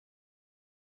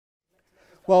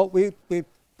Well, we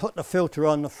put the filter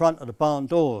on the front of the barn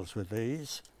doors with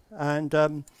these,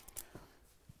 and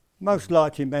most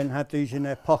lighting men have these in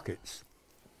their pockets.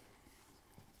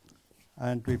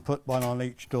 And we put one on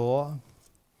each door,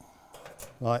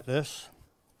 like this.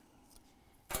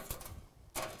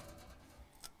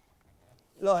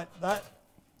 Like that,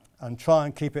 and try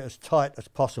and keep it as tight as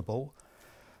possible.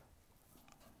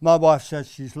 My wife says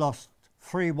she's lost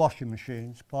 3 washing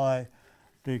machines by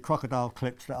the Crocodile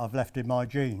clips that I've left in my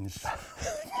jeans.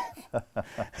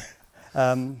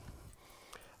 And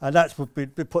that's what we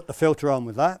put the filter on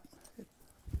with that.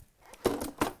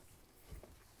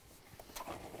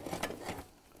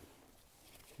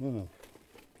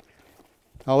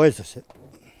 Oh, where's the sit?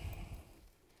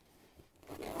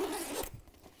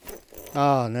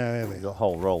 Oh, no, here we You've go. got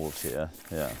whole rolls here,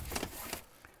 yeah.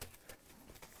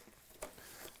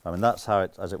 I mean, that's how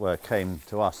it, as it were, came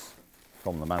to us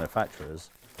from the manufacturers.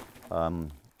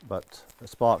 But the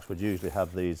Sparks would usually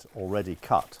have these already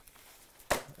cut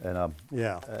in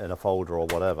a folder or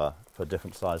whatever for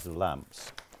different sizes of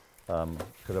lamps.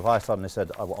 Because if I suddenly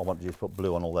said, I want you to put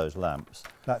blue on all those lamps,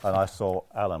 and I saw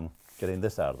Alan getting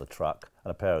this out of the truck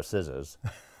and a pair of scissors,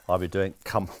 I'd be doing,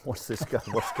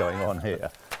 what's going on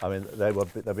here? I mean,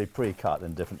 they'd be pre-cut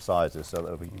in different sizes, so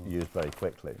they'll be used very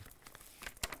quickly.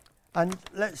 And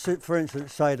let's, for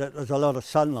instance, say that there's a lot of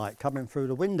sunlight coming through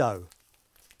the window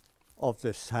of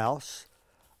this house,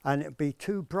 and it'd be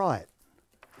too bright.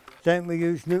 Then we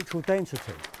use neutral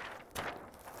density,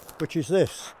 which is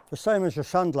this, the same as your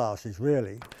sunglasses,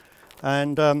 really.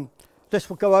 And this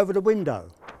will go over the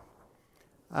window.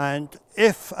 And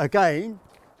if, again,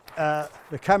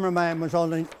 the cameraman was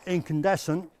on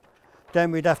incandescent,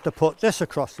 then we'd have to put this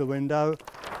across the window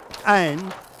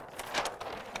and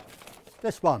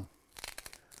this one,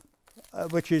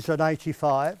 which is an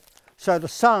 85. So the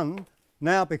sun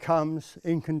now becomes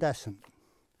incandescent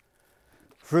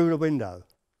through the window.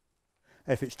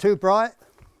 If it's too bright,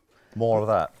 more of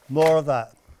that. More of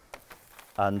that.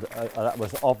 And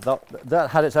that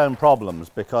had its own problems,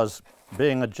 because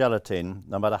being a gelatine,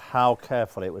 no matter how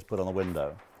carefully it was put on the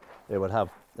window, it would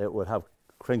have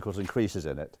crinkles and creases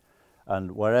in it,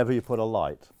 and wherever you put a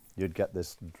light, you'd get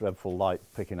this dreadful light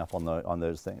picking up on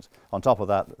those things. On top of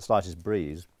that, the slightest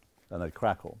breeze and they'd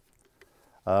crackle.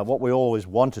 What we always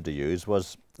wanted to use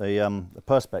was the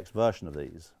Perspex version of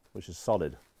these, which is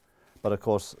solid, but of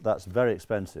course that's very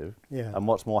expensive, and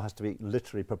what's more, has to be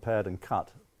literally prepared and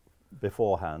cut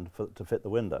beforehand to fit the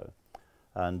window.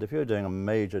 And if you're doing a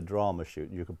major drama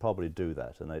shoot, you could probably do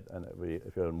that.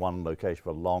 If you're in one location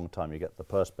for a long time, you get the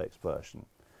Perspex version,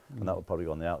 and that would probably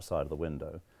go on the outside of the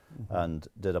window, and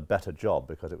did a better job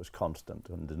because it was constant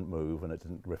and didn't move and it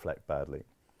didn't reflect badly.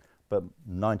 But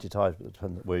 90 times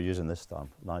we're using this time,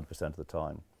 90% of the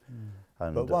time.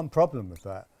 And but one problem with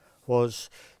that was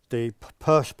the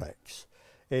Perspex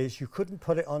is you couldn't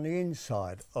put it on the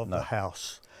inside of the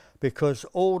house, because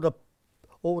all the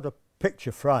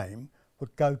picture frame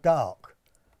would go dark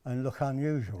and look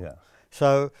unusual. Yeah.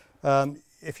 So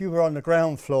if you were on the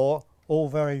ground floor, all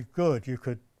very good, you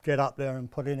could get up there and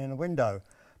put it in a window.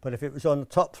 But if it was on the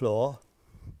top floor,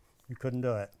 you couldn't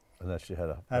do it. Unless you had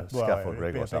a scaffold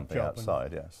rig or something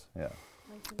outside, yes. Yeah.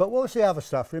 But what was the other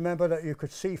stuff? Remember that you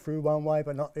could see through one way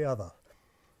but not the other?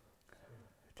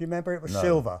 Do you remember it was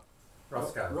silver?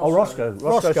 Roscoe. Oh, Roscoe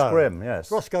scrim,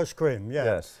 yes. Roscoe scrim, yeah.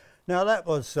 Yes. Now that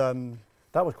was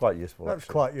quite useful. That was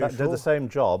quite useful. That did the same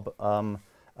job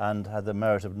and had the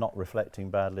merit of not reflecting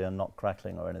badly and not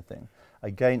crackling or anything.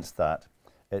 Against that,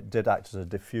 it did act as a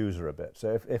diffuser a bit.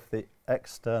 So if the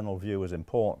external view was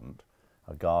important,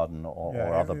 a garden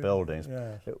or other buildings,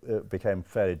 it became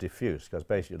fairly diffuse, because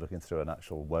basically you're looking through an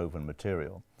actual woven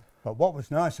material. But what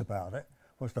was nice about it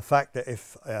was the fact that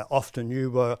if often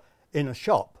you were in a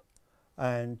shop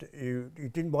and you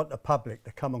didn't want the public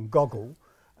to come and goggle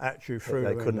at you through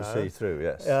they the couldn't window, see through,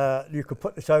 yes. You could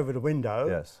put this over the window,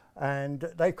 yes, and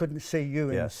they couldn't see you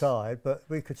inside, but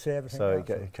we could see everything. So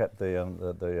it kept the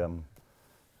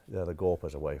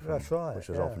gawpers away from. That's right. Which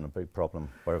was often a big problem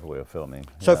wherever we were filming.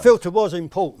 So filter was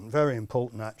important, very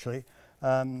important actually,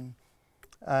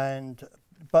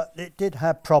 but it did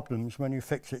have problems when you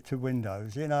fix it to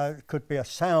windows. You know, it could be a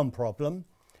sound problem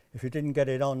if you didn't get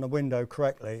it on the window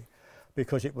correctly,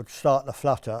 because it would start to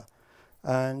flutter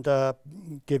and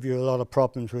give you a lot of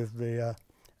problems with the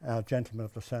our gentleman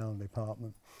of the sound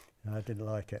department. I didn't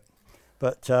like it,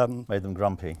 but made them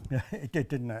grumpy. It did,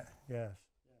 didn't it? Yes.